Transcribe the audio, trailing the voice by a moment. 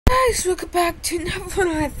Guys, welcome back to another one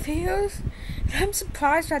of my videos. And I'm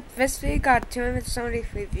surprised that this video got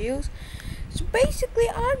 273 views. So basically,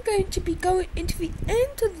 I'm going to be going into the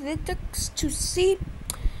analytics to see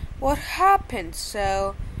what happened.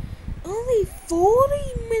 So, only 40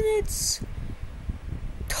 minutes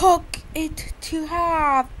took it to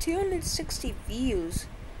have 260 views.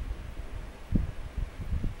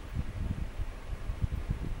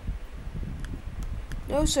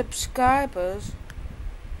 No subscribers.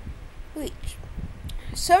 Wait,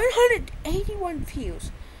 781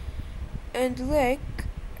 views, and like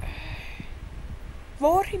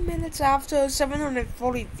 40 minutes after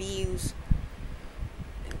 740 views.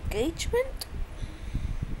 Engagement.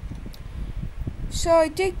 So I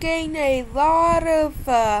did gain a lot of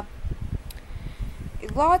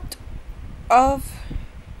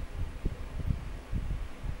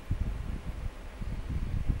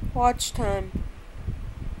watch time.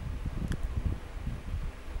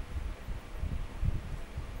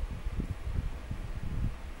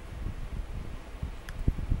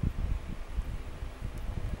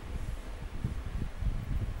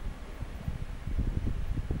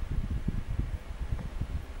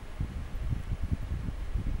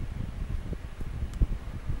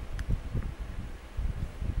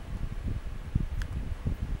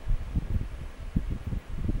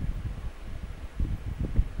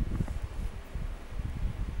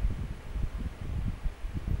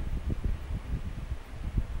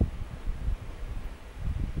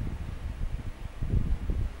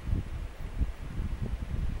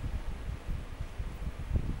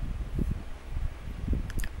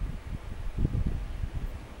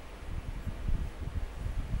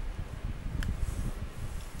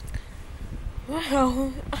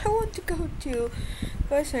 Well, I want to go to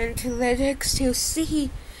PLS Analytics to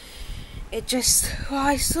see it just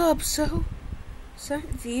rise up. So, some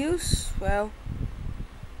views, well,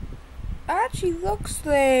 actually looks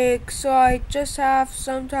like, so I just have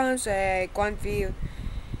sometimes like one view.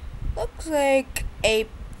 Looks like a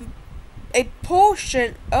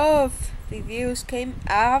portion of the views came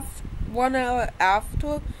after 1 hour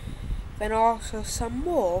after, then also some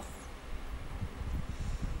more.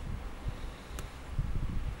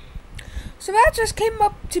 So that just came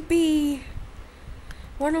up to be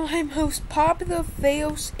one of my most popular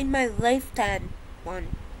videos in my lifetime.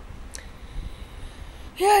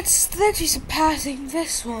 Yeah, it's literally surpassing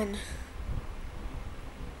this one.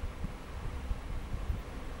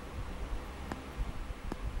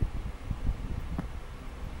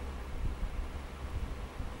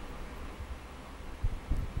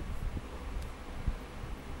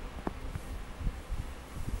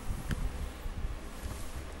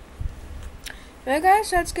 Well guys,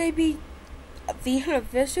 that's gonna be the end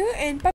of this video, and bye.